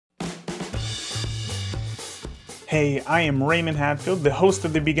Hey, I am Raymond Hatfield, the host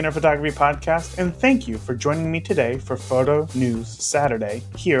of the Beginner Photography Podcast, and thank you for joining me today for Photo News Saturday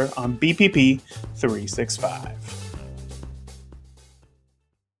here on BPP 365.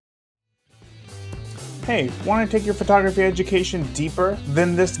 Hey, want to take your photography education deeper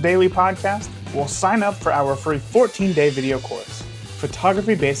than this daily podcast? Well, sign up for our free 14-day video course,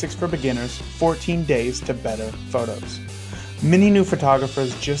 Photography Basics for Beginners, 14 Days to Better Photos. Many new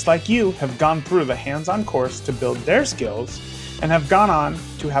photographers just like you have gone through the hands-on course to build their skills and have gone on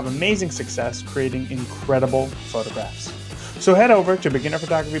to have amazing success creating incredible photographs. So head over to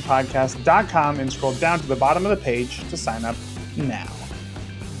beginnerphotographypodcast.com and scroll down to the bottom of the page to sign up now.